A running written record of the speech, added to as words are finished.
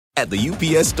At the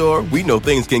UPS Store, we know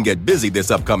things can get busy this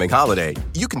upcoming holiday.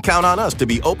 You can count on us to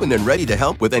be open and ready to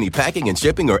help with any packing and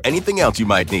shipping or anything else you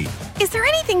might need. Is there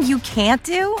anything you can't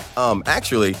do?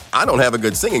 Actually, I don't have a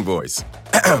good singing voice.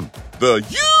 The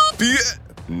UPS...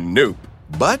 Nope.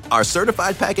 But our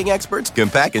certified packing experts can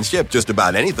pack and ship just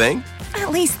about anything.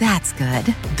 At least that's good.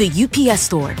 The UPS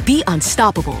Store. Be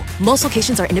unstoppable. Most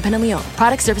locations are independently owned.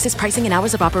 Product, services, pricing, and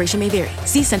hours of operation may vary.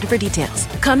 See Center for details.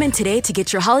 Come in today to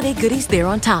get your holiday goodies there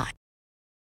on time.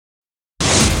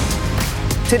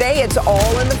 Today, it's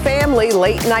all in the family.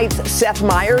 Late nights, Seth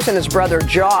Meyers and his brother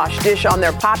Josh dish on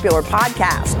their popular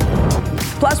podcast.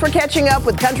 Plus, we're catching up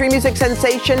with country music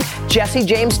sensation Jessie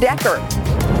James Decker.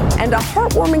 And a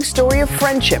heartwarming story of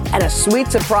friendship and a sweet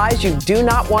surprise you do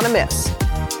not want to miss.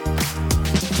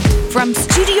 From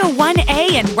Studio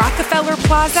 1A in Rockefeller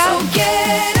Plaza,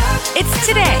 it's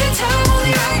Today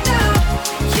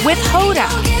with Hoda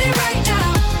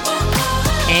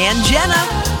and Jenna.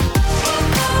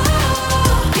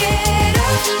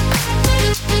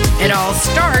 It all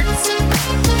starts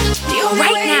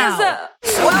right now.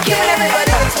 Welcome,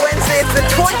 everybody. It's Wednesday. It's the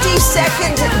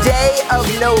 22nd day of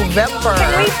November.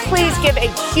 Can we please give a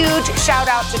huge shout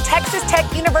out to Texas Tech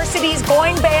University's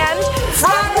going band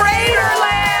From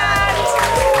Raiderland?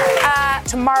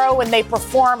 Tomorrow when they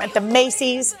perform at the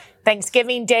Macy's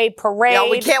Thanksgiving Day Parade. Yeah,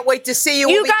 we can't wait to see you.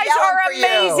 You we'll guys are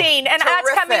amazing. And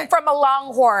that's coming from a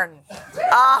Longhorn.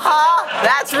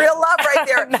 That's real love right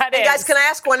there. That Hey, is. guys, can I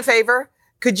ask one favor?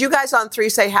 Could you guys on 3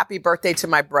 say happy birthday to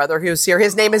my brother who's here?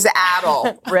 His name is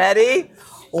Adel. Ready?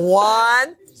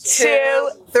 1, 2,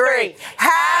 3.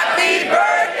 Happy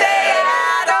birthday,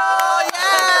 Adel!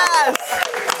 Yes!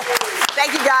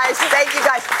 Thank you, guys. Thank you,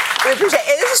 guys. We appreciate it.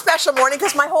 It is a special morning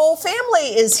because my whole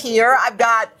family is here. I've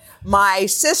got my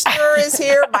sister is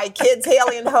here, my kids,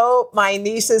 Haley and Hope, my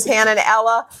nieces, Hannah and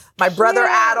Ella, my brother,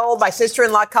 Adel, my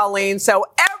sister-in-law, Colleen. So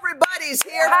everybody's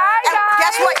here. Hi, guys.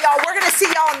 Guess what, y'all? We're going to see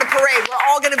y'all in the parade. We're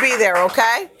all going to be there,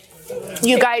 okay?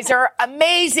 You guys are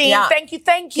amazing. Yeah. Thank you.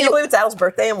 Can you believe it's Adel's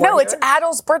birthday? And we're No, it's here?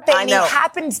 Adel's birthday, I and know. he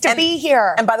happens to be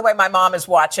here. And by the way, my mom is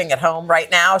watching at home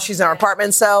right now. She's in our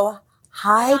apartment, so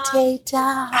hi,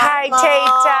 Tata. Hi, Mom.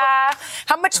 Tata.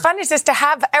 How much fun is this to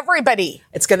have everybody?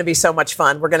 It's going to be so much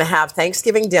fun. We're going to have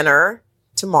Thanksgiving dinner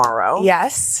tomorrow.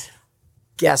 Yes.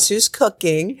 Guess who's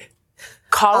cooking?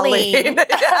 Colleen. Not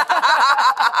Colleen,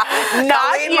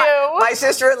 you. My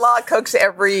sister-in-law cooks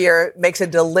every year, makes a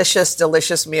delicious,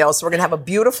 delicious meal. So we're going to have a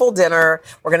beautiful dinner.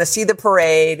 We're going to see the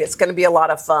parade. It's going to be a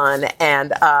lot of fun.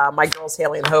 And my girls,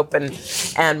 Haley and Hope, and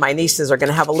my nieces are going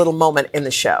to have a little moment in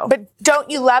the show. But don't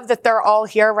you love that they're all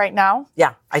here right now?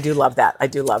 Yeah, I do love that. I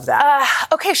do love that.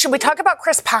 Okay, should we talk about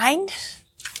Chris Pine?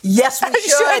 Yes, we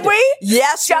should. Should we?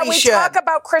 Yes, Shall we should. talk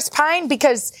about Chris Pine?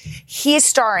 Because he's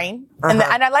starring, and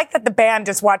I like that the band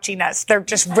is watching us. They're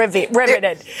just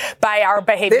riveted by our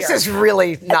behavior. This is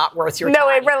really not worth your time. No,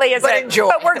 it really isn't. But enjoy.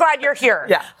 But we're glad you're here.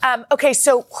 Yeah. Okay,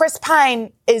 so Chris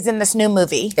Pine is in this new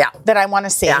movie that I want to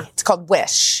see. Yeah. It's called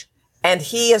Wish. And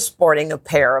he is sporting a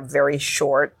pair of very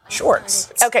short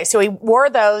shorts. Okay, so he wore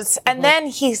those, and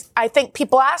then I think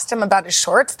people asked him about his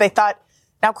shorts. They thought,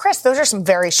 now, Chris, those are some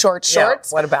very short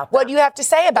shorts. Yeah, what about What that? do you have to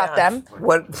say about them?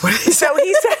 What So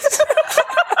he says...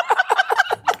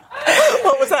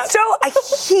 What was that? So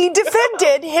he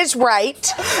defended his right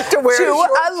To wear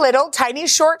shorts? a little tiny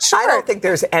short short. I don't think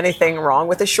there's anything wrong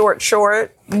with a short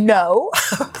short. No.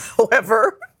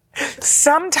 However,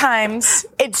 sometimes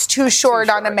it's too short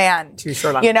on a man. Too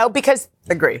short on You know, because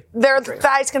agree. their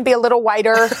thighs can be a little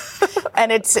wider,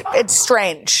 and it's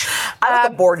strange. I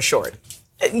like a board short.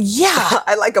 Yeah.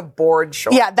 I like a board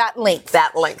short. Yeah, that length.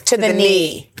 That length. To the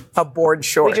knee. A board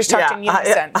short. We just talked in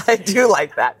unison. I do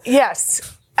like that.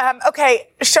 Yes. Okay,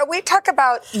 shall we talk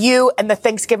about you and the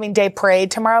Thanksgiving Day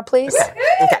Parade tomorrow, please?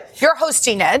 Okay. You're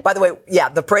hosting it. By the way, yeah,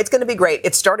 the parade's going to be great.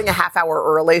 It's starting a half hour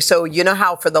early. So you know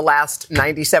how for the last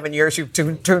 97 years you've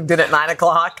tuned in at 9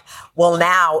 o'clock? Well,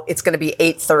 now it's going to be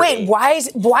 8:30. Wait,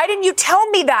 why didn't you tell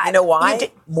me that? You know why?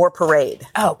 More parade.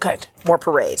 Oh, good. More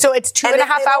parade. So it's 2.5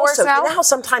 hours also, now? You know how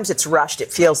sometimes it's rushed?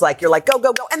 It feels like you're like, go,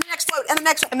 go, go, and the next float, and the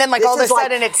next one. And then, like, This all of a is like-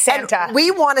 sudden it's Santa. And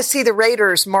we want to see the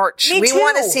Raiders march. Me We too.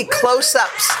 want to see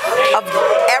close-ups of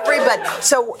everybody.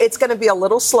 So it's going to be a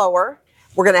little slower.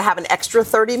 We're going to have an extra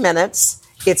 30 minutes.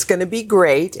 It's going to be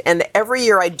great. And every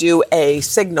year I do a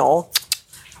signal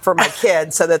for my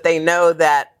kids so that they know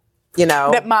that, you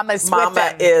know, That Mama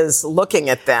is looking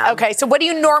at them. Okay, so what do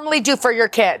you normally do for your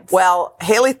kids? Well,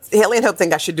 Haley and Hope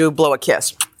think I should blow a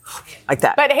kiss like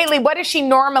that. But Haley, what has she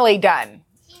normally done?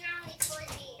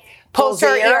 Pulls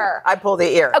her ear. I pull the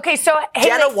ear. Okay, so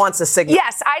Jenna wants a signal.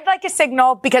 Yes, I'd like a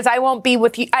signal because I won't be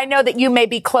with you. I know that you may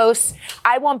be close.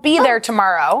 I won't be there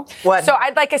tomorrow. What? So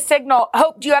I'd like a signal.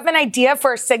 Hope, do you have an idea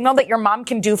for a signal that your mom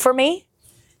can do for me?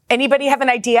 Anybody have an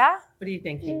idea? What do you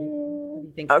think?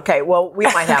 Okay, well, we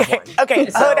might have one. Okay,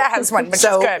 Hoda has one, but she's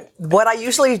good. What I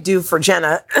usually do for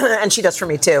Jenna, and she does for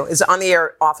me too, is on the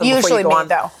air often before Usually you go me, on.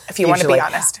 though, if you want to be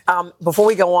honest. Before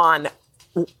we go on,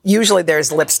 usually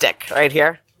there's lipstick right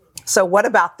here. So what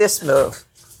about this move?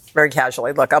 Very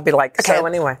casually. Look, I'll be like, so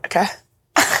anyway. Okay.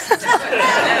 How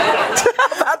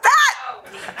about that?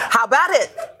 How about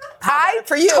it? I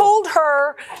for you? told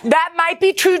her that might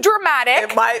be too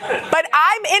dramatic. It might. But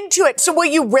I'm into it. So will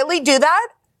you really do that?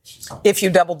 If you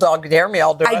double dog dare me,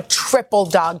 I'll do I it. triple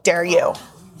dog dare you.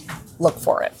 Look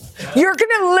for it. You're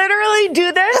going to literally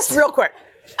do this? Just real quick.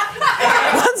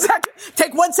 1 second.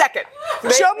 Take 1 second.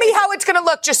 Show me how it's going to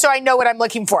look just so I know what I'm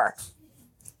looking for.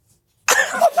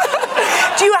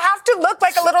 Do you have to look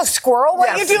like a little squirrel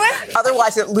while you do it?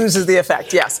 Otherwise, it loses the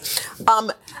effect. Yes.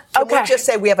 Can we just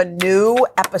say we have a new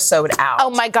episode out? Oh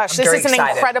my gosh, this is an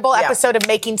incredible episode of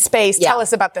Making Space. Tell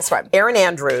us about this one. Erin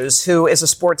Andrews, who is a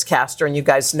sportscaster, and you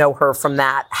guys know her from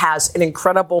that, has an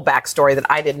incredible backstory that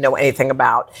I didn't know anything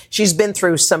about. She's been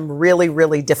through some really,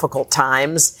 really difficult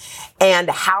times, and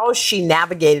how she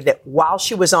navigated it while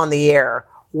she was on the air,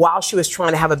 while she was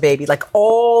trying to have a baby. Like,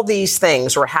 all these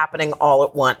things were happening all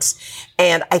at once.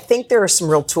 And I think there are some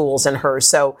real tools in her.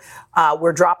 So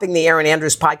we're dropping the Erin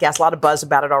Andrews podcast. A lot of buzz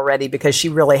about it already because she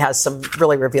really has some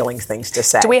really revealing things to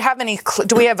say. Do we have any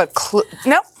do we have a clue?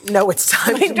 No? No, it's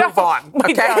time to move on.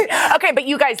 Okay? Okay, but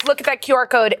you guys, look at that QR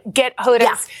code. Get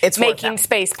Hoda's Making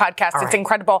Space podcast. It's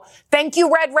incredible. Thank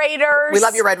you, Red Raiders. We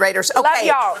love you, Red Raiders. Okay, love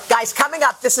y'all. Guys, coming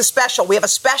up, this is special. We have a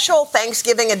special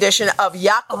Thanksgiving edition of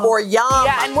Yuck or Yum.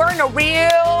 Yeah, and we're in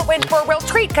for a real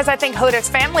treat because I think Hoda's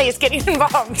family is getting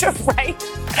involved right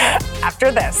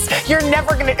after this. You're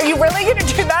never going to, are you really going to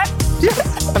do that?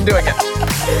 Yes, I'm doing it.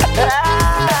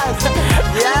 Yes. Yes.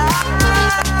 Yes.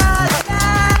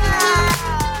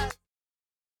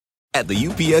 At the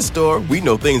UPS Store, we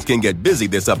know things can get busy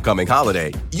this upcoming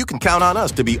holiday. You can count on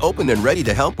us to be open and ready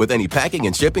to help with any packing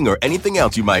and shipping or anything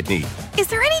else you might need. Is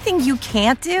there anything you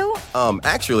can't do?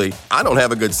 Actually, I don't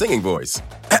have a good singing voice.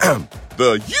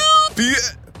 The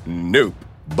UPS... Nope.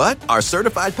 But our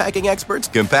certified packing experts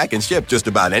can pack and ship just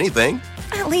about anything.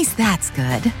 At least that's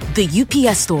good. The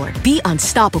UPS Store. Be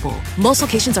unstoppable. Most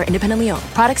locations are independently owned.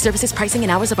 Product, services, pricing,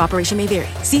 and hours of operation may vary.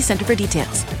 See Center for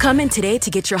details. Come in today to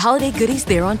get your holiday goodies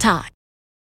there on time.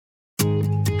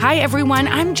 Hi, everyone.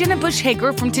 I'm Jenna Bush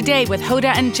Hager from Today with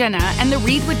Hoda and Jenna and the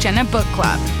Read with Jenna book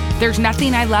club. There's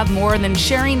nothing I love more than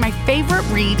sharing my favorite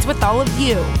reads with all of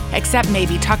you, except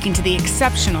maybe talking to the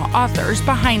exceptional authors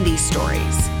behind these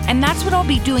stories. And that's what I'll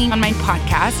be doing on my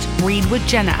podcast, Read with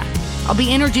Jenna. I'll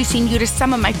be introducing you to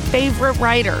some of my favorite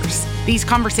writers. These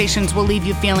conversations will leave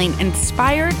you feeling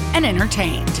inspired and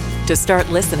entertained. To start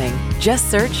listening,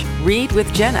 just search Read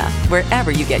with Jenna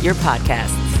wherever you get your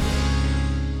podcasts.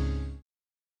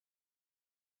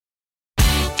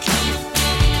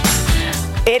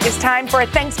 It is time for a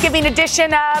Thanksgiving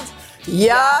edition of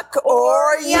Yuck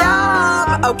or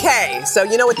Yum. Okay, so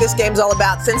you know what this game's all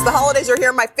about. Since the holidays are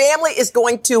here, my family is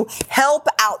going to help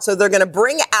out. So they're going to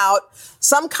bring out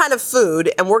some kind of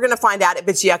food, and we're going to find out if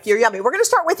it's yucky or yummy. We're going to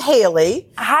start with Haley.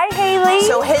 Hi, Haley.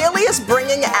 So Haley is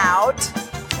bringing out,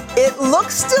 it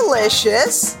looks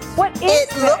delicious. What is it?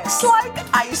 this? Looks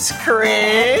like ice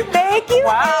cream. Thank you,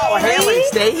 Wow, Haley,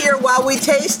 stay here while we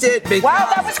taste it. Wow,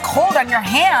 that was cold on your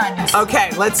hands.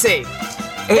 Okay, let's see.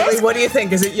 Haley, what do you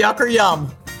think? Is it yuck or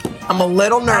yum? I'm a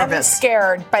little nervous. I'm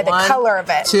scared by the color of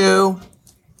it. 2.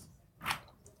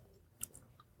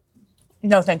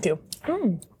 No, thank you.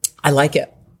 I like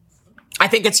it. I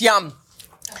think it's yum.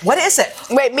 What is it?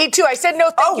 Wait, me too. I said no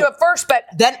thank you at first, but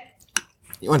then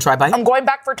you want to try a bite? I'm going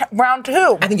back for round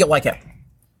 2. I think you'll like it.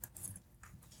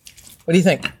 What do you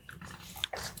think?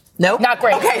 No? Not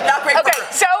great. Okay, not great. Okay,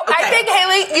 so I think,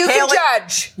 Haley, you can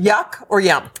judge. Yuck or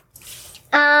yum?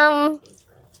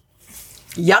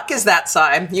 Yuck is that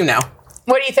side, you know.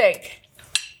 What do you think?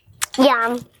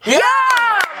 Yum. Yum!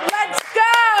 Let's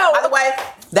go! By the way,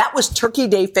 that was Turkey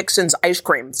Day Fixin's ice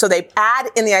cream. So they add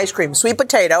in the ice cream sweet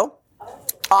potato,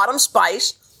 autumn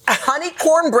spice, honey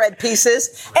cornbread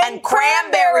pieces, and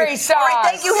cranberry sauce. All right,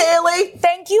 thank you, Haley.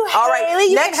 Thank you, Haley. All right,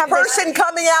 you next person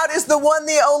coming out is the one,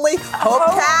 the only,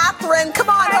 Hope Catherine. Come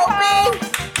on,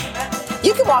 Hope.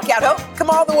 You can walk out, Hope.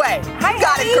 Come all the way. Hi, you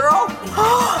got Haley. it, girl.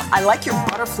 I like your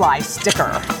butterfly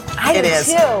sticker. I do is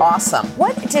too. Awesome.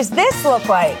 What does this look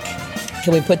like?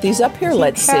 Can we put these up here?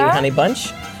 Let's see, honey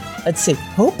bunch. Let's see.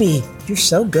 Hopi, you're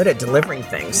so good at delivering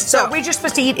things. So are we just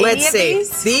supposed to eat any of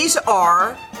these? These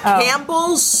are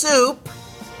Campbell's Soup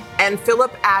and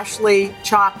Philip Ashley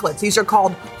chocolates. These are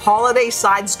called Holiday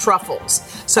Sides Truffles.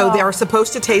 So they're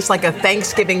supposed to taste like a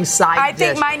Thanksgiving side dish.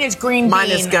 I think mine is green bean. Mine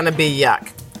is going to be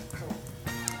Yuck.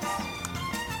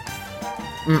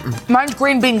 Mine's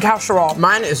green bean casserole.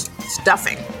 Mine is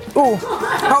stuffing. Ooh.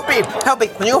 Hopi,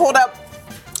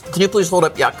 can you please hold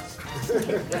up Yuck?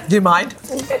 Do you mind?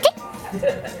 Wait,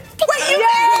 you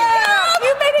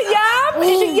made it yum?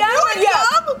 Is it yum or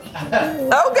yum?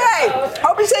 Okay.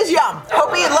 Hopi says yum.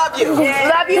 Hopi, love you.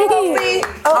 Love you, Hopi.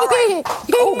 All right.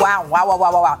 Oh,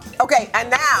 wow. Okay, and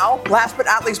now, last but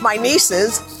not least, my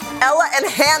nieces, Ella and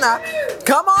Hannah,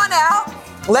 come on out.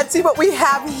 Let's see what we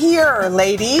have here,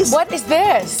 ladies. What is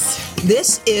this?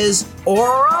 This is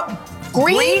Aura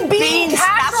Green bean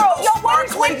casserole. Yo, what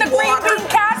is with the green bean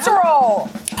casserole?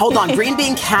 Hold on, green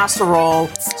bean casserole,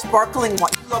 sparkling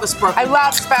water. You love a sparkling water. I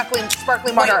love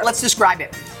sparkling water. Wait, let's describe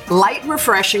it. Light and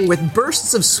refreshing with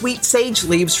bursts of sweet sage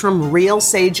leaves from real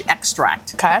sage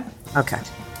extract. Okay.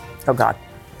 Oh, God.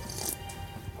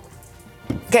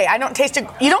 Okay, I don't taste it.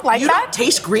 You don't like You that? don't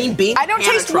taste green bean? I don't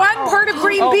Hannah, taste try. one part of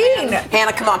green bean.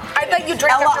 Hannah, come on. I let you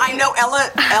drink Ella, after I know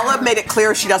Ella made it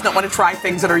clear she does not want to try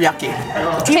things that are yucky.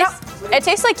 It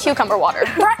tastes like cucumber water.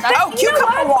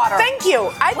 Cucumber water. Thank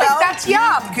you. I think that's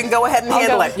yum. You can go ahead and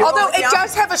handle it. Although it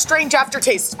does have a strange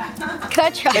aftertaste. Can I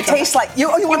try? It tastes like you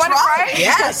want to try it?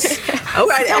 Yes. All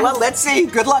right, Ella. Let's see.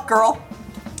 Good luck, girl.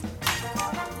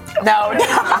 No. All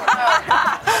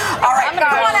right,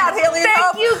 come on out, Haley.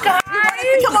 Thank you, guys.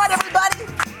 Come on, everybody.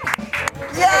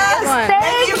 Yes.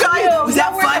 Thank you, guys. Was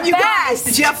that fun, you guys?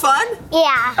 Did you have fun?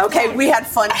 Yeah. Okay, we had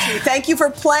fun too. Thank you for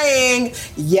playing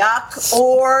Yuck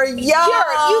or Yum. Here,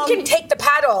 you can take the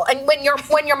paddle, and when your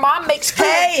mom makes food,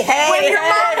 when your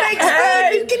mom makes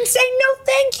food, you can say no,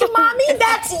 thank you, mommy.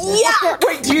 That's yuck.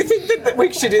 Wait, do you think that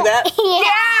we should do that?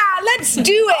 Yeah, let's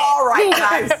do it. All right,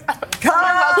 guys.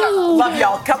 Love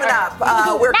y'all. Coming up,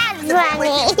 we're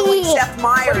with Seth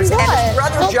Meyers and his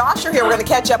brother Josh are here. We're going to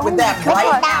catch up with them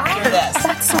right after this.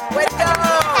 Way to go.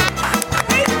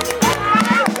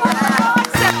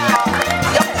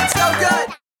 It's so good.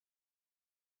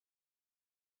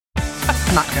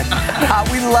 Not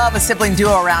good. We love a sibling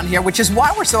duo around here, which is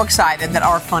why we're so excited that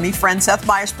our funny friend Seth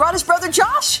Meyers brought his brother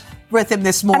Josh with him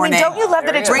this morning. I mean, don't you love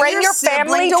that it's bring your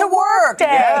family to work day?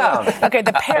 Yeah. Okay,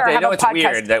 the pair I have know a it's podcast.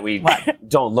 weird that we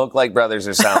don't look like brothers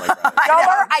or sound like brothers. Y'all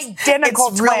are identical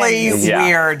It's really twins.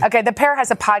 weird. Okay, the pair has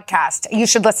a podcast. You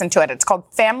should listen to it. It's called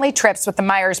Family Trips with the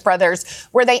Meyers brothers,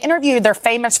 where they interview their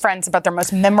famous friends about their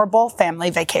most memorable family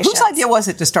vacations. Whose idea was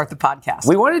it to start the podcast?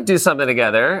 We wanted to do something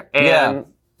together, and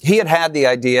he had the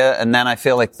idea, and then I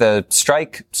feel like the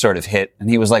strike sort of hit, and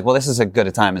he was like, well, this is as good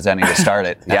a time as any to start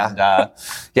it. Yeah.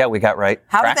 And, we got right.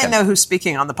 How do they know who's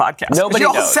speaking on the podcast? Nobody you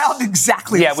all knows. sound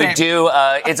exactly the same. we do.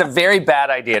 It's a very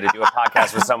bad idea to do a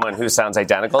podcast with someone who sounds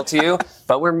identical to you,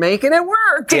 but we're making it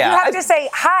work. Did you have to say,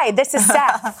 hi, this is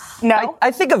Seth? No? I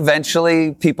think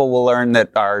eventually people will learn that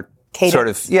our Cadence. sort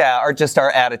of, or just our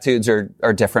attitudes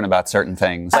are different about certain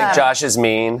things. Like Josh is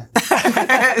mean.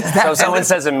 So if someone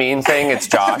says a mean thing, it's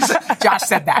Josh. Josh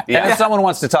said that. And if someone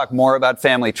wants to talk more about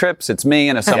family trips, it's me.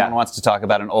 And if someone wants to talk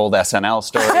about an old SNL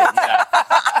story,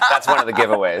 that's one of the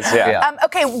giveaways. Yeah.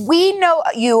 Okay, we know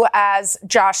you as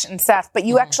Josh and Seth, but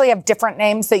you actually have different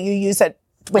names that you use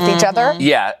with each other?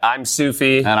 Yeah, I'm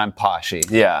Sufi. And I'm Poshy.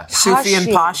 Yeah. Sufi and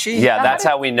Poshy? Yeah, that's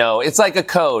how we know. It's like a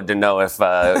code to know if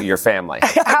you're family.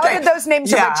 How did those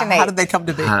names originate? How did they come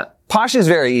to be? Poshy is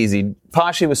very easy.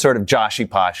 Poshy was sort of Joshy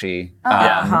Poshy,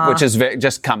 which is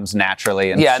just comes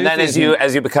naturally. And and then as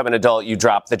you become an adult, you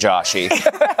drop the Joshy.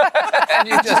 and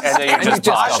then you're just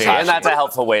Poshy. And that's a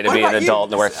helpful way to be an adult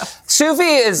in the work. Sufi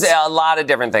is a lot of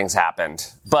different things happened.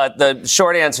 But the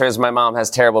short answer is my mom has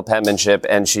terrible penmanship,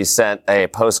 and she sent a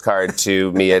postcard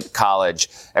to me at college.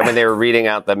 And when they were reading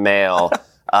out the mail,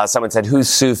 someone said, who's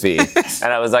Sufi?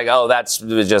 And I was like, oh, that's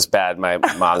just bad. My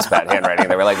mom's bad handwriting.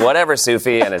 They were like, whatever,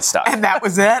 Sufi, and it stuck. And that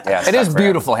was it? Yeah, it is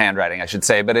beautiful handwriting, I should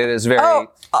say, but it is very,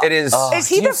 it is. Is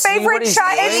he the favorite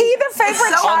child? Is he the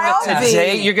favorite child? On the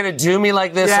Today, you're going to do me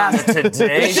like this on the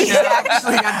Today show?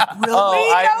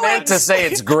 I meant to say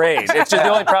it's great. It's just the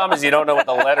only problem is you don't know what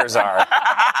the letters are.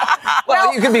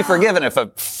 Well, you can be forgiven if a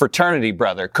fraternity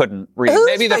brother couldn't read.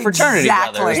 Maybe the fraternity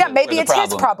brother. Yeah, maybe it's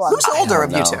his problem. Who's older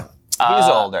of you two? He's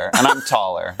older, and I'm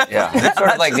taller. Yeah. It's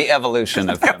sort of like the evolution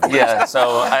of him. Yeah,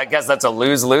 so I guess that's a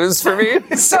lose-lose for me.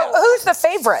 So who's the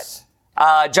favorite?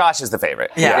 Josh is the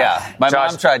favorite. Yeah. My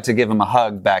mom tried to give him a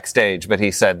hug backstage, but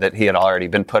he said that he had already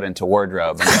been put into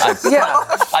wardrobe. And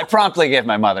I promptly gave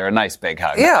my mother a nice big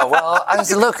hug. Yeah, well, I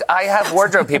said, look, I have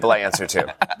wardrobe people I answer to.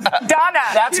 Donna.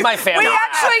 That's my family. We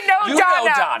actually know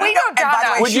Donna. We know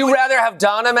Donna. Would you rather have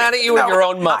Donna mad at you or your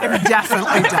own mother?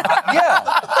 Definitely Donna.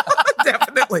 Yeah.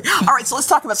 Definitely. All right, so let's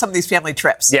talk about some of these family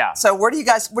trips. Yeah. So where'd you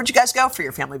guys go for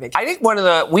your family vacation? I think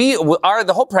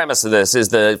the whole premise of this is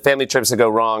the family trips that go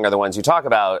wrong are the ones you talk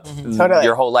about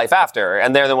your whole life after,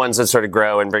 and they're the ones that sort of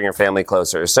grow and bring your family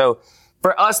closer. So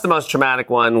for us, the most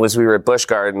traumatic one was we were at Busch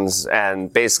Gardens,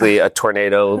 and basically a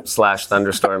tornado /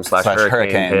 thunderstorm /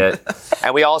 hurricane hit.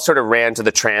 And we all sort of ran to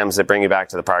the trams that bring you back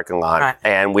to the parking lot. Right.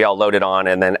 And we all loaded on.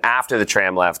 And then after the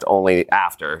tram left, only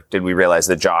after did we realize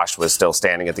that Josh was still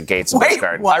standing at the gates of Busch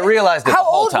Gardens. I realized it the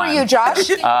whole time. How old were you, Josh?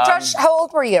 Josh, how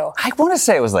old were you? I want to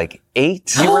say it was like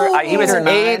 8. He was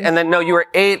 8, and then you were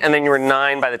 8, and then you were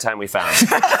 9 by the time we found him.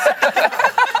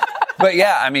 But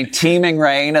yeah, I mean, teeming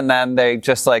rain, and then they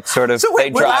just like sort of they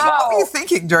drive off. What were you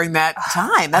thinking during that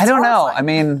time? I don't know. I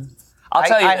mean, I'll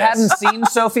tell you I hadn't seen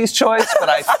Sophie's Choice, but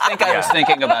I think I was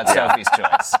thinking about Sophie's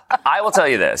Choice. I will tell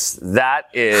you this. That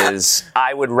is,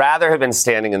 I would rather have been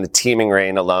standing in the teeming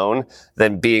rain alone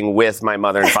than being with my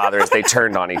mother and father as they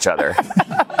turned on each other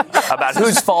about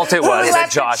whose fault it was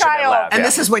that Josh had been left. And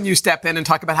this is when you step in and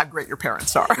talk about how great your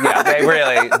parents are.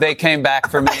 Yeah, they came back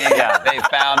for me. Yeah, they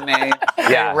found me.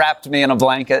 They wrapped me in a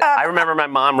blanket. I remember my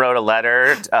mom wrote a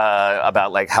letter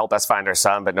about like help us find our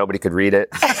son, but nobody could read it.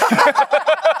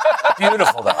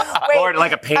 Beautiful though. Or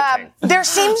like a painting. There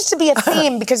seems to be a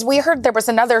theme because we heard there was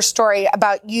another story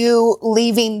about you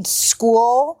leaving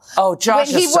school. Oh,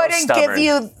 Josh when he is so wouldn't stubborn. give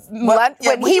you lunch,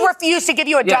 when he refused to give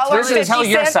you $1.50. Tell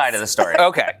your side of the story.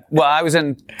 Okay. Well, I was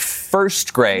in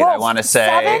first grade, I want to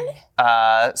say.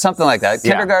 7? Something like that.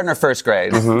 Kindergarten or first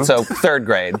grade. So third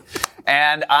grade.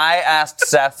 And I asked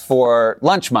Seth for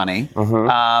lunch money,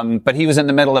 but he was in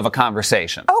the middle of a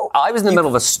conversation. Oh, I was in the middle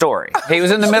of a story. He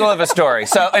was in the middle of a story.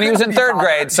 So, and he was in third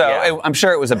grade, so I'm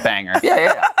sure it was a banger.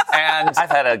 Yeah. And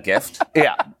I've had a gift.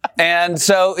 Yeah. And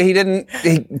so he didn't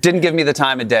give me the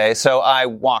time of day, so I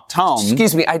walked home.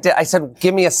 Excuse me, I said,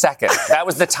 give me a second. That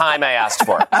was the time I asked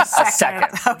for. A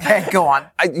second. Okay, go on.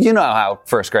 You know how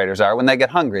first graders are. When they get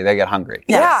hungry, they get hungry.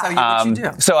 Yeah. So what'd you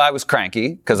do? So I was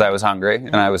cranky because I was hungry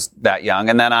and I was that young.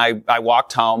 And then I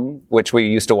walked home, which we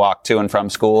used to walk to and from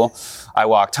school. I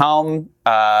walked home,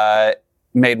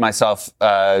 made myself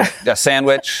a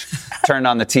sandwich, turned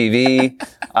on the TV.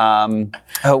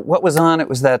 What was on? It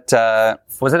was that...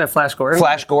 Wasn't it Flash Gordon?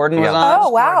 Flash Gordon was on. Oh,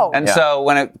 wow. And so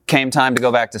when it came time to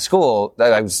go back to school,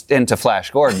 I was into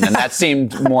Flash Gordon, and that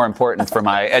seemed more important for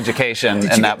my education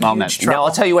in that moment. No,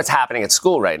 I'll tell you what's happening at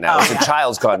school right now. A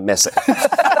child's gone missing.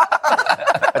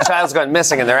 A child's gone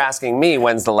missing, and they're asking me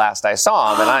when's the last I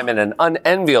saw him, and I'm in an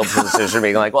unenviable position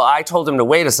being like, well, I told him to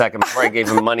wait a second before I gave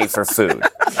him money for food.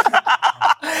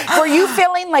 Were you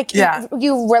feeling like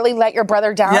you really let your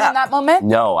brother down in that moment?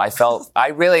 No, I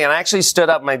actually stood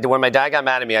up. When my dad got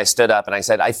mad at me, I stood up and I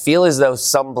said, I feel as though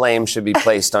some blame should be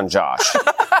placed on Josh.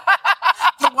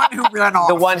 The one who ran off.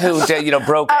 The one who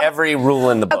broke every rule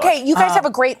in the book. Okay, you guys have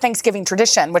a great Thanksgiving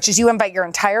tradition, which is you invite your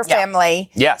entire family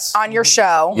on your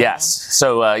show. Yes.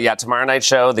 So, tomorrow night's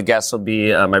show, the guests will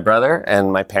be my brother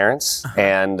and my parents.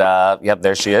 And,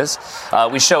 there she is.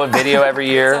 We show a video every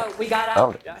year. So we got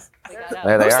out.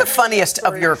 There they Who's are. the funniest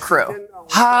of your crew?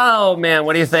 Oh, man,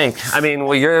 what do you think? I mean,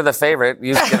 well, you're the favorite.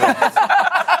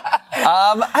 I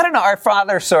don't know. Our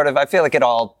father I feel like it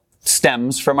all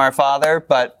stems from our father,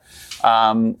 but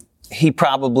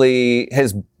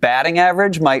his batting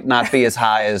average might not be as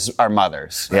high as our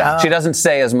mother's. Yeah. She doesn't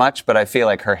say as much, but I feel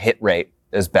like her hit rate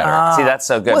is better. See, that's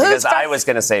so good because I was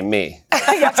going to say me.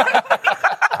 That's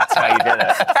why you did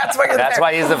it. That's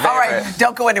why he's the favorite. All right,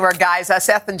 don't go anywhere, guys.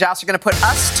 Seth and Josh are going to put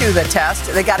us to the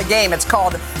test. They got a game. It's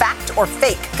called Fact or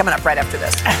Fake. Coming up right after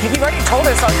this. You've already told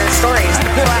us all your stories.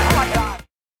 Oh my God.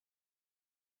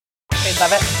 I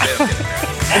love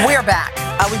it. We're back.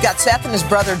 We've got Seth and his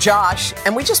brother Josh,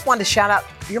 and we just wanted to shout out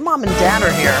your mom and dad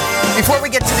are here. Before we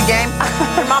get to the game,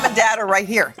 your mom and dad are right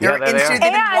here. They're in studio.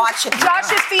 They've been watching.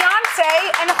 Josh's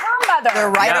fiance and her mother. They're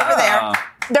right over there.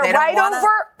 They're right over.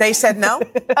 They said no.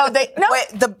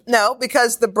 No,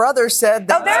 because the brother said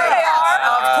that. Oh, there they are.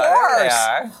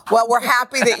 Of course. Well, we're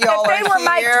happy that y'all are here. If they were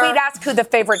mic'd, we'd ask who the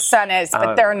favorite son is,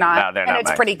 but they're not. No, they're not. And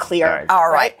it's pretty clear. All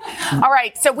right. All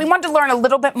right. So we wanted to learn a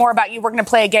little bit more about you. We're going to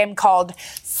play a game called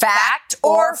Fact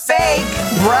or Fake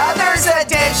Brothers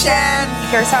Edition.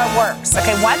 Here's how it works.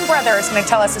 Okay, one brother is going to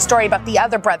tell us a story about the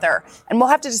other brother, and we'll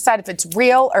have to decide if it's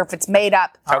real or if it's made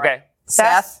up. Okay.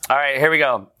 Seth? All right, here we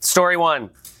go. Story 1.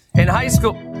 In high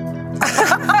school...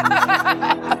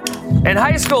 In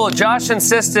high school, Josh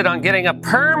insisted on getting a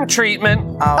perm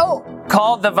treatment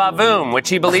called the vavoom, which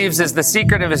he believes is the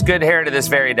secret of his good hair to this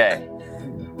very day.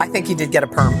 I think he did get a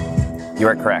perm. You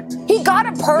are correct. He got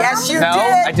a perm? Yes, you did. No,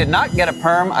 I did not get a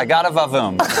perm. I got a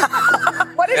vavoom.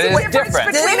 What is the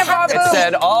difference between a vavoom? It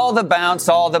said all the bounce,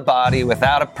 all the body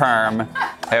without a perm.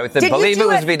 I believe it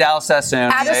was Vidal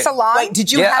Sassoon. At a salon? Wait,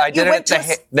 did you Yeah, have, I did it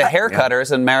at the hair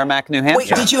cutters in Merrimack, New Hampshire. Wait,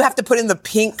 did you have to put in the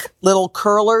pink little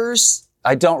curlers?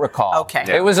 I don't recall. Okay.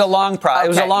 It was a long process. It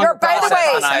was a long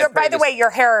process. By the way, your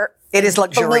hair. It is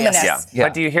luxurious. Yeah.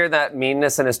 But do you hear that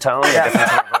meanness in his tone?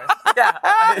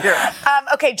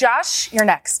 Okay, Josh, you're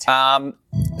next.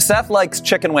 Seth likes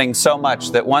chicken wings so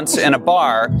much that once in a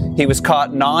bar, he was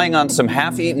caught gnawing on some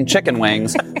half-eaten chicken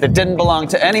wings that didn't belong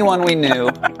to anyone we knew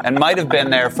and might have been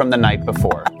there from the night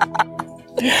before.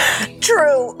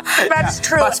 True. That's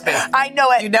true. Must be. I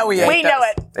know it. You know we ate We know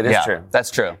those. it. It is true. That's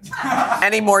true.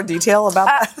 Any more detail about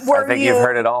that? I think you've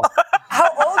heard it all. How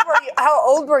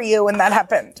old were you when that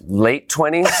happened? Late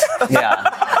 20s? Yeah.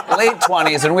 Late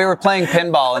 20s, and we were playing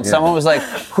pinball, and someone was like,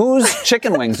 whose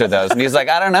chicken wings are those? And he's like,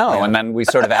 I don't know. And then we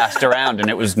sort of asked around, and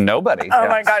it was nobody. Oh,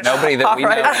 my gosh. Nobody that we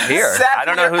know here. Seth, I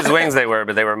don't know whose wings they were,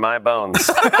 but they were my bones.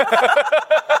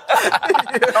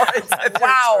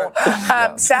 Wow.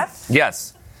 Seth?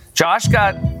 Yes. Josh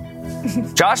got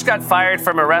fired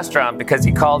from a restaurant because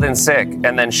he called in sick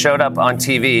and then showed up on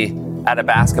TV at a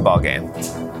basketball game.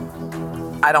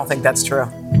 I don't think that's true.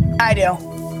 I do.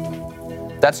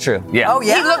 That's true. Yeah. Oh,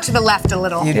 yeah. He looked to the left a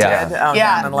little. You Yeah. did? Oh,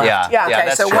 Yeah. down and left. Yeah. Okay,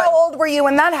 that's so true. how old were you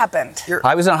when that happened?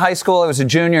 I was in high school. I was a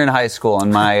junior in high school,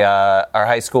 and my our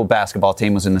high school basketball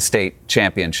team was in the state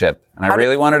championship, and I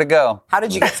really wanted to go. How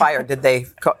did you get fired? Did they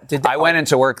I went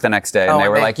into work the next day, and they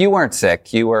and were they- like, "You weren't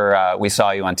sick. You were. We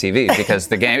saw you on TV because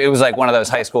the game. It was like one of those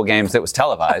high school games that was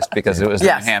televised because it was the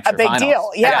New Hampshire a big finals.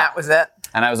 deal. Yeah. That was it.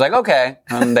 And I was like, okay.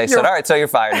 And they said, all right, so you're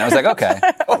fired. And I was like, okay.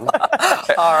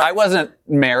 I wasn't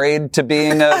married to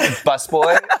being a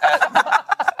busboy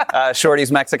at Shorty's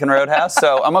Mexican Roadhouse,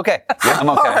 so I'm okay. I'm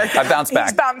okay. Right. I bounced back.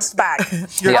 He's bounced back.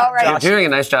 Yeah. All right. You're doing a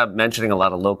nice job mentioning a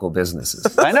lot of local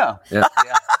businesses. I know. Yeah.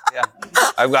 Yeah.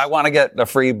 I want to get a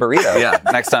free burrito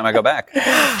next time I go back.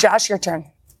 Josh, your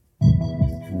turn.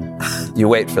 You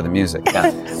wait for the music.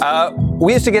 Yeah.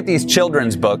 We used to get these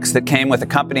children's books that came with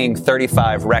accompanying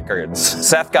 35 records.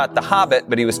 Seth got The Hobbit,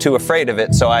 but he was too afraid of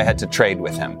it, so I had to trade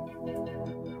with him.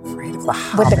 Afraid of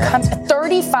the With the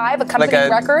 35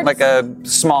 accompanying records? Like a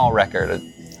small record.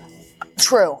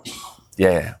 True.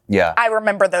 Yeah. Yeah. I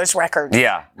remember those records.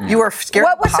 Yeah. You were scared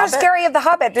What of the was so Hobbit? scary of the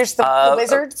Hobbit? There's the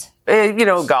wizards?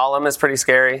 Gollum is pretty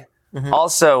scary. Mm-hmm.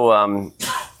 Also,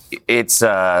 it's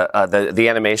the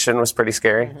animation was pretty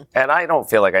scary, and I don't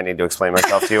feel like I need to explain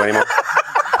myself to you anymore.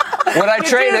 What I do,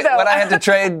 though. what I had to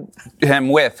trade him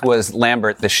with was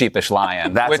Lambert the Sheepish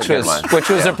Lion, That's which a good was one. which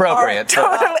was appropriate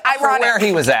Totally for where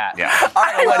he was at. Yeah.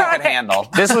 What he could handle.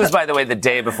 This was, by the way, the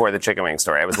day before the chicken wing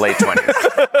story. I was late 20s.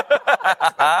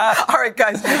 All right,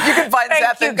 guys. You can find Thank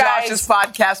Seth you, and guys. Josh's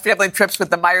podcast, Family Trips with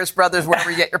the Myers Brothers,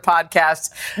 wherever you get your podcasts.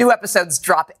 New episodes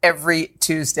drop every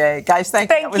Tuesday. Guys, thank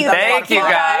you. Thank you. Thank you,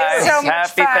 guys. So much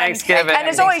Happy fun. Thanksgiving. And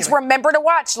as always, remember to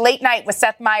watch Late Night with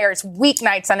Seth Meyers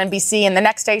weeknights on NBC and the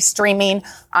next day streaming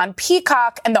on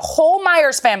Peacock. And the whole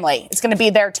Myers family is going to be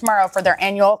there tomorrow for their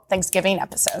annual Thanksgiving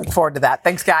episode. Look forward to that.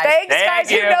 Thanks, guys. Thanks, Thank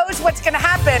guys. you. Who knows what's going to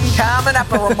happen? Coming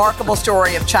up, a remarkable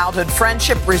story of childhood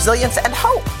friendship, resilience, and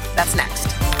hope. That's next.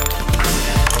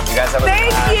 You guys have a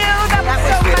Thank you. That was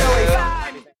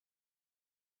so much fun.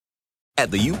 At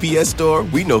the UPS Store,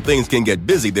 we know things can get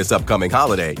busy this upcoming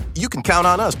holiday. You can count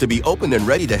on us to be open and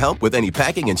ready to help with any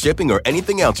packing and shipping or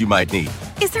anything else you might need.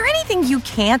 Is there anything you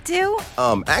can't do?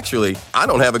 Actually, I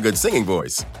don't have a good singing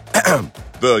voice.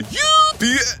 The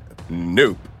UPS...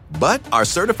 Nope. But our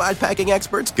certified packing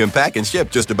experts can pack and ship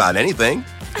just about anything.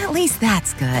 At least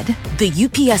that's good. The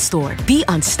UPS Store. Be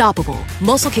unstoppable.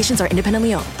 Most locations are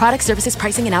independently owned. Product services,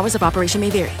 pricing, and hours of operation may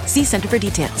vary. See Center for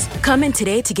details. Come in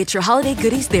today to get your holiday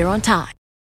goodies there on time.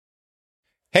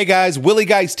 Hey guys, Willie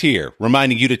Geist here,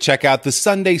 reminding you to check out the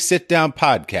Sunday Sit Down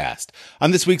podcast.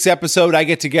 On this week's episode, I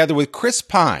get together with Chris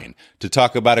Pine to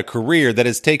talk about a career that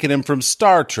has taken him from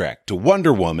Star Trek to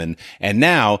Wonder Woman, and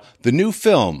now the new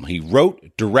film he wrote,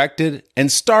 directed,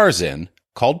 and stars in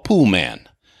called Pool Man.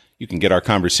 You can get our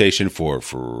conversation for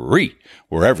free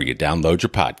wherever you download your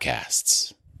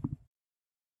podcasts.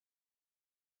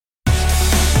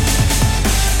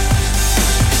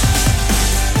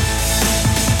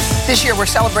 This year, we're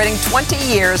celebrating 20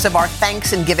 years of our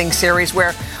Thanks and Giving series,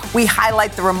 where we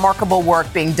highlight the remarkable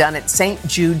work being done at St.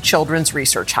 Jude Children's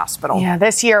Research Hospital. Yeah,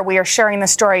 this year we are sharing the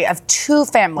story of two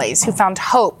families who found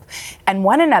hope and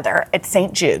one another at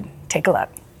St. Jude. Take a look.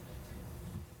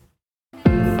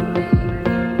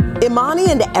 Imani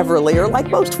and Everly are like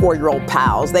most 4-year-old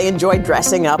pals. They enjoy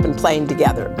dressing up and playing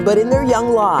together. But in their young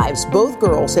lives, both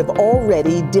girls have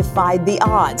already defied the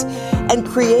odds and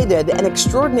created an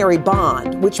extraordinary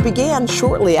bond, which began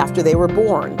shortly after they were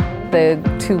born. The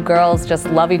two girls just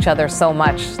love each other so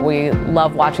much. We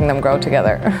love watching them grow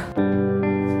together.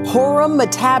 Horam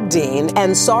Matabdeen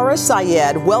and Sarah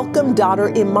Syed welcomed daughter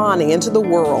Imani into the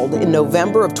world in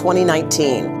November of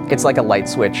 2019. It's like a light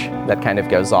switch that kind of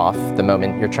goes off the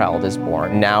moment your child is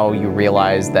born. Now you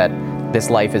realize that this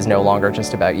life is no longer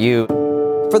just about you.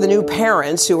 For the new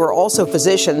parents, who are also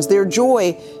physicians, their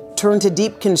joy turned to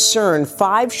deep concern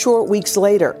 5 short weeks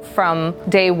later. From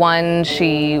day one,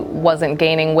 she wasn't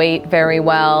gaining weight very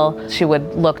well. She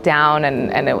would look down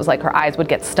and it was like her eyes would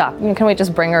get stuck. Can we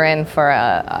just bring her in for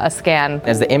a scan?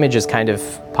 As the image is kind of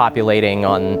populating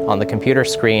on the computer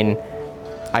screen,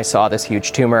 I saw this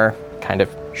huge tumor kind of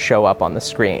show up on the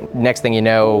screen. Next thing you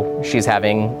know, she's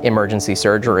having emergency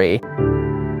surgery.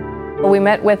 We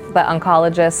met with the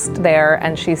oncologist there,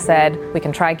 and she said, we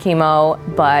can try chemo,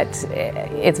 but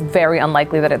it's very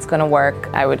unlikely that it's going to work.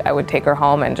 I would take her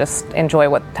home and just enjoy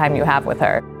what time you have with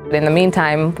her. In the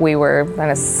meantime, we were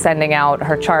kind of sending out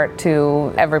her chart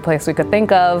to every place we could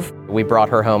think of. We brought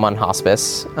her home on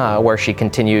hospice, where she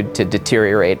continued to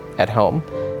deteriorate at home.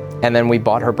 And then we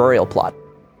bought her burial plot.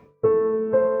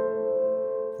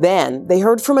 Then they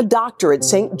heard from a doctor at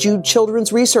St. Jude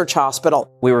Children's Research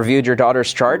Hospital. We reviewed your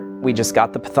daughter's chart. We just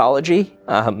got the pathology.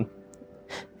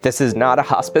 This is not a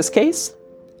hospice case.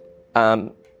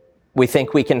 We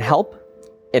think we can help.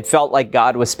 It felt like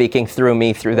God was speaking through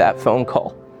me through that phone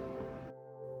call.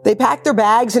 They packed their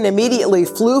bags and immediately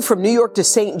flew from New York to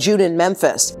St. Jude in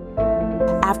Memphis.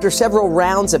 After several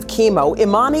rounds of chemo,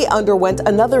 Imani underwent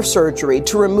another surgery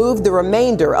to remove the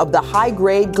remainder of the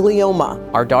high-grade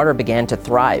glioma. Our daughter began to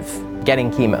thrive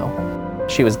getting chemo.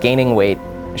 She was gaining weight.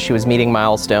 She was meeting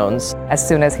milestones. As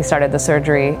soon as he started the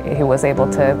surgery, he was able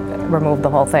to remove the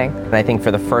whole thing. And I think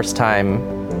for the first time,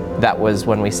 that was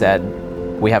when we said,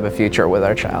 we have a future with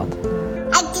our child.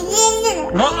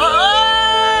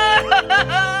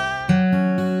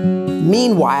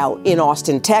 Meanwhile, in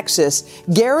Austin, Texas,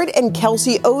 Garrett and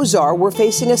Kelsey Ozar were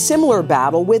facing a similar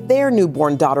battle with their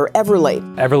newborn daughter, Everly.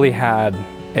 Everly had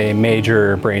a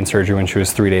major brain surgery when she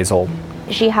was 3 days old.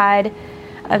 She had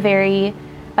a very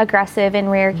aggressive and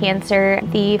rare cancer.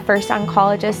 The first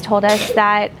oncologist told us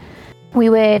that we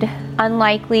would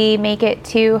unlikely make it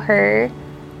to her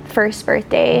first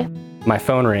birthday. My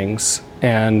phone rings,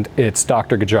 and it's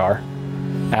Dr. Gajar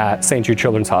at St. Jude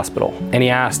Children's Hospital. And he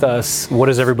asked us, what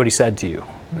has everybody said to you?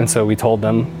 And so we told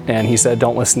them, and he said,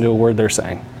 don't listen to a word they're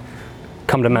saying.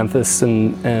 Come to Memphis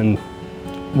and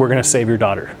we're gonna save your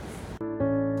daughter.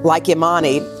 Like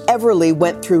Imani, Everly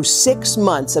went through 6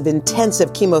 months of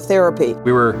intensive chemotherapy.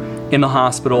 We were in the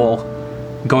hospital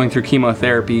going through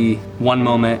chemotherapy one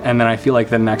moment, and then I feel like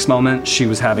the next moment she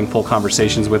was having full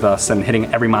conversations with us and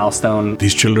hitting every milestone.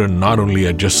 These children not only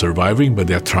are just surviving, but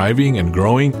they're thriving and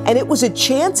growing. And it was a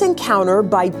chance encounter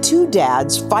by two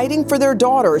dads fighting for their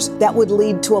daughters that would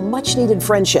lead to a much-needed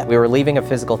friendship. We were leaving a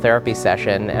physical therapy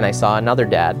session, and I saw another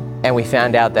dad, and we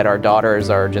found out that our daughters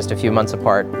are just a few months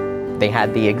apart. They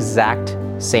had the exact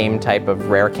same type of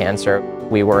rare cancer.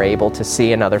 We were able to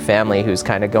see another family who's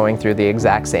kind of going through the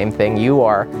exact same thing you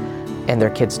are, and their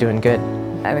kid's doing good.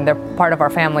 I mean, they're part of our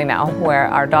family now, where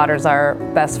our daughters are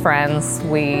best friends.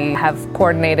 We have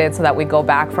coordinated so that we go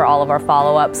back for all of our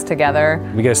follow-ups together.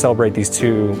 We get to celebrate these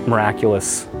two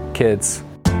miraculous kids.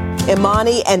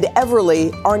 Imani and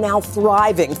Everly are now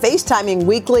thriving, FaceTiming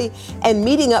weekly and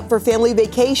meeting up for family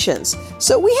vacations.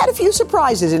 So we had a few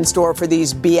surprises in store for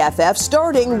these BFFs,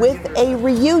 starting with a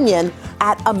reunion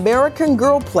at American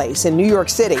Girl Place in New York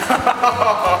City. Yay!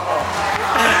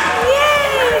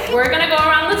 We're gonna go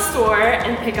around the store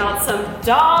and pick out some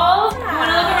dolls. You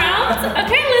wanna look around?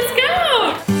 Okay, let's go!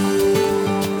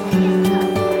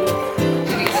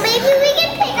 Maybe we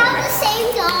can pick out the same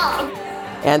doll.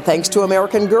 And thanks to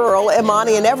American Girl,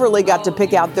 Imani and Everly got to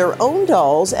pick out their own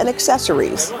dolls and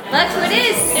accessories. Look who it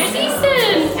is. There's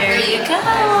Easton. There you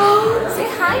go. Say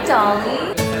hi,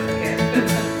 Dolly.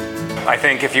 I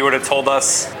think if you would have told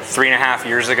us 3.5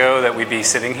 years ago that we'd be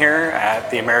sitting here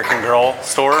at the American Girl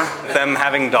store, them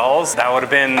having dolls, that would have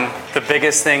been the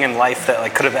biggest thing in life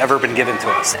that could have ever been given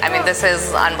to us. I mean, this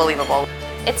is unbelievable.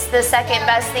 It's the second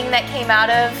best thing that came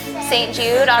out of St.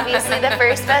 Jude. Obviously, the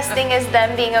first best thing is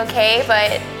them being okay,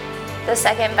 but the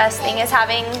second best thing is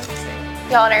having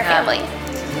y'all and our family.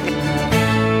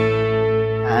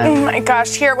 Oh my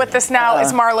gosh, here with us now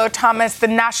is Marlo Thomas, the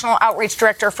National Outreach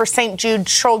Director for St. Jude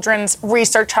Children's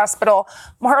Research Hospital.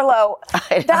 Marlo,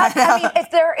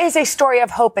 if there is a story of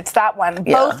hope, it's that one.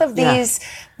 Yeah. Both of these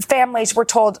families were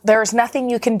told there's nothing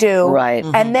you can do. Right.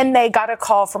 And then they got a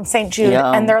call from St. Jude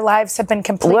and their lives have been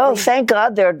completely... Well, thank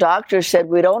God their doctor said,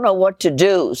 we don't know what to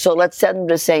do, so let's send them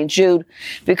to St. Jude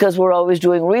because we're always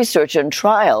doing research and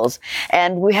trials.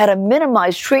 And we had a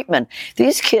minimized treatment.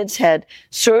 These kids had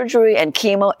surgery and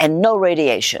chemo and no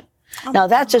radiation. Now,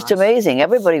 that's just amazing.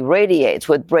 Everybody radiates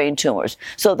with brain tumors.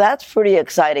 So that's pretty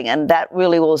exciting, and that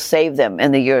really will save them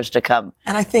in the years to come.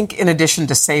 And I think in addition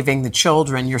to saving the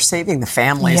children, you're saving the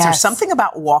families. Yes. There's something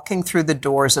about walking through the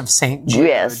doors of St.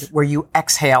 Jude where you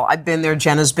exhale. I've been there.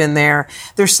 Jenna's been there.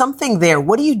 There's something there.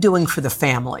 What are you doing for the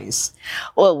families?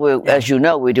 Well, as you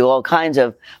know, we do all kinds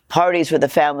of parties for the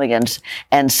family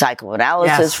and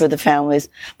psychoanalysis for the families.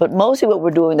 But mostly what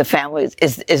we're doing the families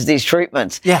is these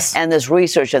treatments and this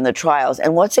research and the trials.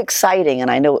 And what's exciting,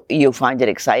 and I know you find it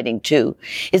exciting too,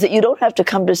 is that you don't have to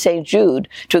come to St. Jude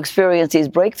to experience these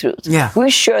breakthroughs. Yeah.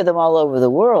 We share them all over the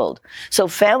world. So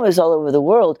families all over the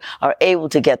world are able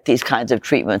to get these kinds of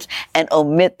treatments and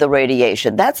omit the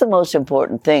radiation. That's the most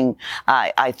important thing,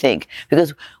 I think,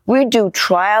 because we do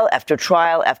trial after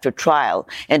trial after trial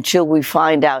until we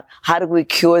find out how do we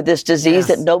cure this disease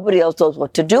that nobody else knows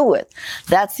what to do with.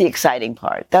 That's the exciting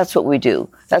part. That's what we do.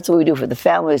 That's what we do for the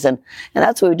families, and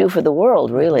that's what we do for the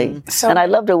world, really. And I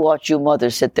love to watch you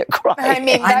mothers sit there crying. I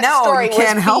mean, that story was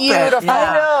beautiful.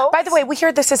 I know. By the way, we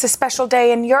hear this is a special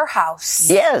day in your house.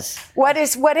 Yes. What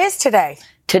is today?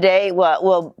 Today,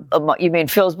 well, you mean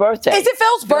Phil's birthday? Is it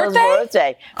Phil's birthday? Phil's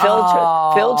birthday.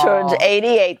 Phil turns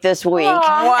 88 this week, and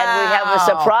we have a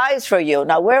surprise for you.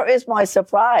 Now, where is my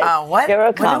surprise? Here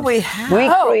it comes. What do we have? We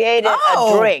created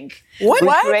a drink. What?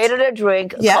 We created a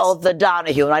drink called the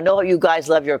Donahue, and I know you guys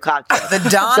love your cocktail. The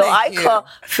Donahue. So I call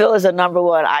Phil is a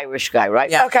 #1 Irish guy, right?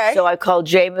 Yeah. Okay. So I called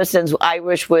Jameson's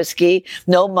Irish whiskey.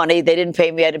 No money. They didn't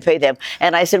pay me. I didn't pay them.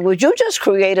 And I said, would you just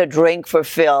create a drink for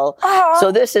Phil?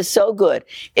 So this is so good.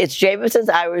 It's Jameson's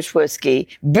Irish whiskey,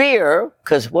 beer,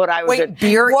 because what Irish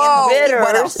beer,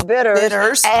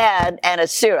 bitters, and a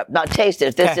syrup. Now taste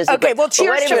it. This is okay. Well,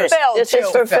 cheers to Phil. This is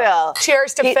for Phil.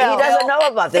 Cheers to Phil. He doesn't know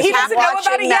about this. He doesn't know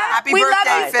about it yet. Happy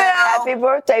birthday, Phil. Happy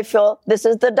birthday, Phil. This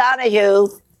is the Donahue.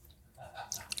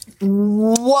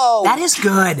 Whoa. That is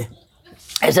good.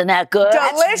 Isn't that good?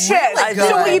 Delicious. Really good.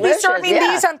 So will you be serving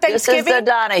these on Thanksgiving? This is the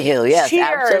Donahue, yes,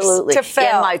 Cheers absolutely. to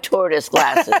Phil. In my tortoise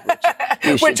glasses,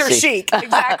 which are chic,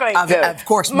 exactly. Of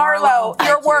course, Marlo,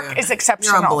 your work is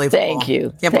exceptional. You're unbelievable. Thank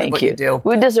you. Can't believe what you do.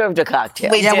 We deserved a cocktail.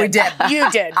 We did.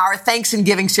 You did. Our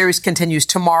Thanksgiving series continues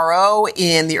tomorrow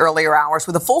in the earlier hours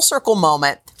with a full circle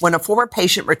moment when a former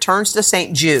patient returns to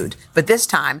St. Jude, but this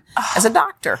time as a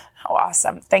doctor. Oh,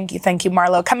 awesome. Thank you,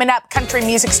 Marlo. Coming up, country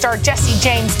music star Jessie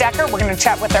James Decker. We're going to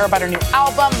chat with her about her new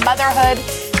album, Motherhood,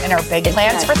 and her big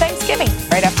plans for Thanksgiving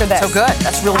right after this. So good.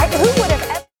 That's really good. Who would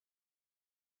have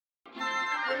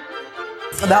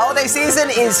ever... The holiday season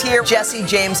is here. Jessie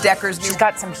James Decker's new... She's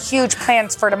got some huge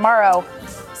plans for tomorrow.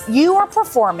 You are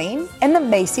performing in the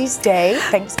Macy's Day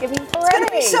Thanksgiving Parade. It's going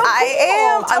to be so cool. I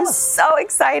am. I'm so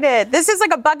excited. This is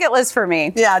like a bucket list for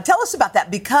me. Yeah, tell us about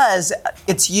that because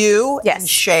it's you and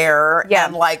Cher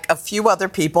and like a few other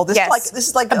people. This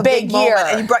is like a big year. moment,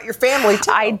 and you brought your family too.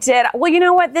 I did. Well, you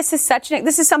know what? This is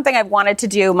something I've wanted to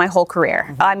do my whole career.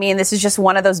 Mm-hmm. I mean, this is just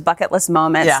one of those bucket list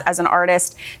moments as an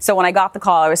artist. So when I got the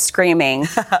call, I was screaming,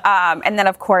 and then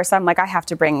of course I'm like, I have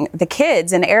to bring the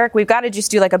kids. And Eric, we've got to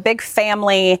just do like a big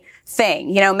family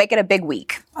thing, make it a big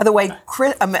week. By the way,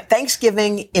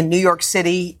 Thanksgiving in New York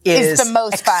City is the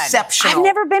most exceptional. I've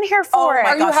never been here for it.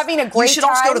 Are you having a great time? You should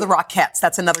also go to the Rockettes.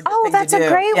 That's another good thing to do. That's a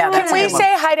great one. Can we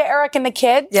say hi to Eric and the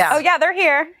kids? Yeah. Oh, yeah, they're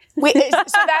here.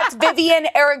 So that's Vivian,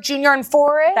 Eric Jr., and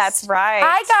Forrest? That's right.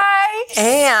 Hi,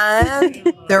 guys.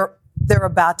 And they're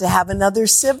about to have another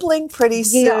sibling pretty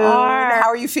soon. How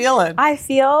are you feeling? I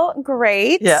feel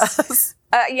great. Yes.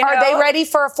 Are they ready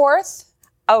for a fourth?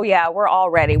 Oh, yeah, we're all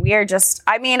ready. We are just,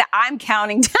 I'm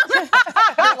counting down.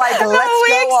 Let's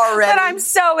go already. But I'm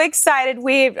so excited.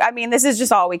 This is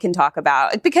just all we can talk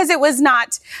about because it was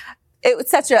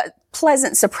such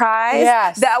pleasant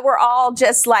surprise that we're all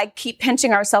just like keep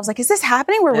pinching ourselves like, is this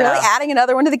happening? We're really adding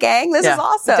another one to the gang? This is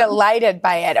awesome. Delighted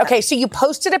by it. Okay, so you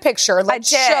posted a picture. Let's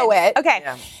show it. Okay.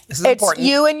 Yeah. This is It's important.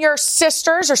 you and your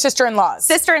sisters or sister-in-laws?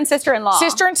 Sister and sister-in-law.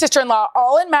 Sister and sister-in-law,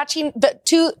 all in matching, the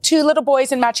two little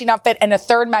boys in matching outfit and a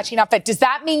third matching outfit. Does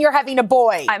that mean you're having a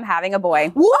boy? I'm having a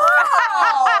boy.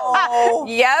 Wow!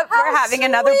 Yep, we're having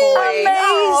another boy.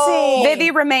 Amazing.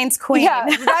 Vivi remains queen. Yeah,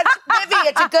 that's Vivi.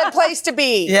 It's a good place to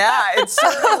be. Yeah, it's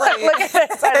certainly. Look at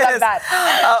this. I love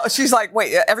that. She's like,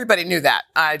 wait, everybody knew that.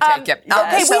 I take it.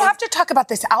 Okay, we have to talk about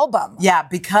this album. Yeah,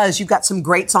 because you've got some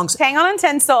great songs. Hang On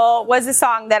Tinsel was a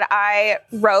song that I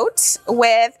wrote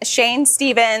with Shane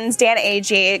Stevens, Dan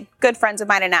Agee, good friends of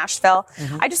mine in Nashville.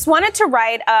 I just wanted to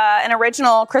write an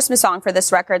original Christmas song for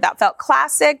this record that felt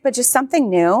classic, but just something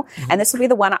new. And this will be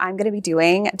the one I'm going to be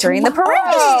doing during the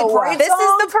parade. This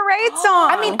is the parade song.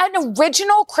 I mean, an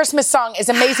original Christmas song is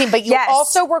amazing, but you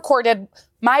also recorded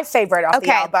my favorite off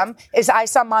the album is I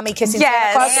Saw Mommy Kissing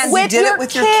Santa Claus and with you did your it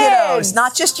with kids. your kiddos,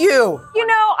 not just you. You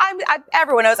know,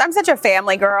 everyone knows I'm such a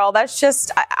family girl. That's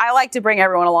just, I like to bring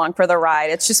everyone along for the ride.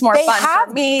 It's just more fun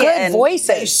for me. Good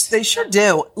voices. They sure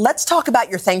do. Let's talk about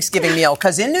your Thanksgiving meal,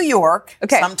 because in New York,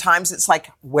 sometimes it's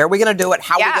like, where are we going to do it?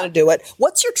 How are we going to do it?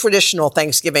 What's your traditional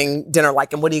Thanksgiving dinner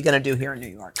like, and what are you going to do here in New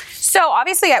York? So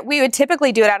obviously, we would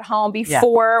typically do it at home.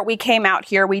 Before we came out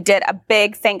here, we did a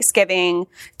big Thanksgiving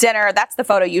dinner. That's the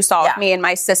photo you saw with me and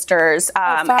my sisters.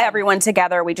 Everyone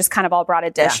together. We just kind of all brought a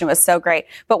dish and it was so great.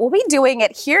 But we'll be doing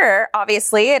it here,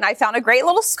 obviously, and I found a great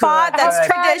little spot that's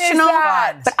traditional.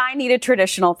 But I need a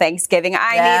traditional Thanksgiving.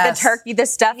 I need the turkey, the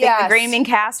stuffing, the green bean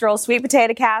casserole, sweet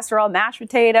potato casserole, mashed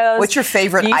potatoes. What's your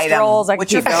favorite yeast item? rolls. I can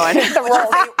keep going.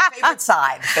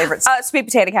 Favorite side? Sweet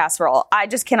potato casserole. I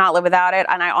just cannot live without it,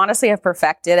 and I honestly have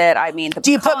perfected it. I mean,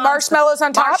 do you put marshmallows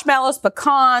on top? Marshmallows,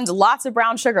 pecans, lots of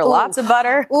brown sugar, lots of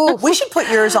butter. Ooh, we should put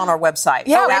yours on our website.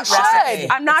 Yeah, we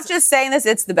should. I'm not just saying this;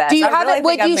 it's the best. Do you have it?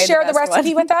 Would you share the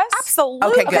recipe with us? Absolutely.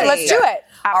 Okay, good. Let's do it.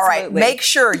 All right, make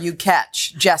sure you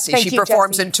catch Jessie. Thank She you,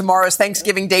 performs Jessie. in tomorrow's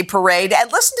Thanksgiving Day Parade,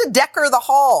 and listen to Decker the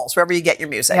Halls wherever you get your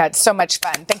music. Yeah, it's so much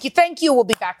fun. Thank you. Thank you. We'll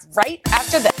be back right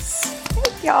after this.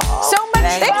 Thank y'all. So much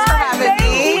fun. Thanks for having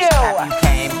me. Thank you. Happy you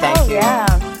came. Thank you.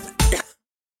 Yeah.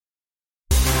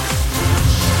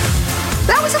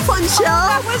 That was a fun show.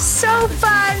 That was so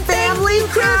fun. Family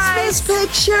Christmas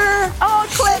picture. Oh,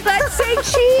 click. Let's say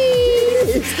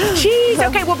cheese. Cheese.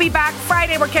 Okay, we'll be back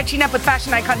Friday. We're catching up with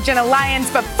fashion icon Jenna Lyons.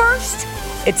 But first,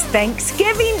 it's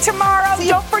Thanksgiving tomorrow.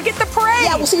 Don't forget the parade.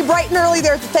 Yeah, we'll see you bright and early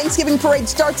there. The Thanksgiving parade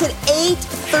starts at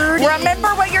 8:30. Remember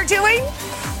what you're doing?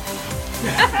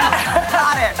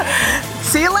 Got it.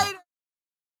 See you later.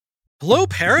 Hello,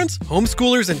 parents,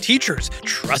 homeschoolers, and teachers.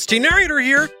 Trusty narrator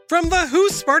here from the Who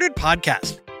Smarted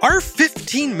podcast. Our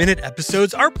 15-minute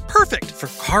episodes are perfect for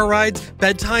car rides,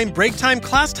 bedtime, break time,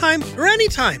 class time, or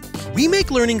anytime. We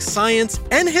make learning science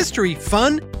and history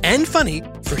fun and funny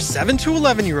for 7 to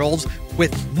 11-year-olds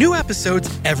with new episodes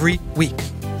every week.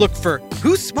 Look for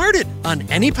Who Smarted on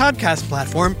any podcast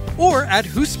platform or at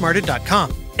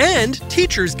whosmarted.com. And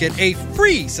teachers get a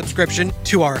free subscription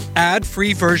to our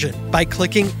ad-free version by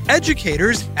clicking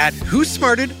educators at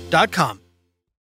whosmarted.com.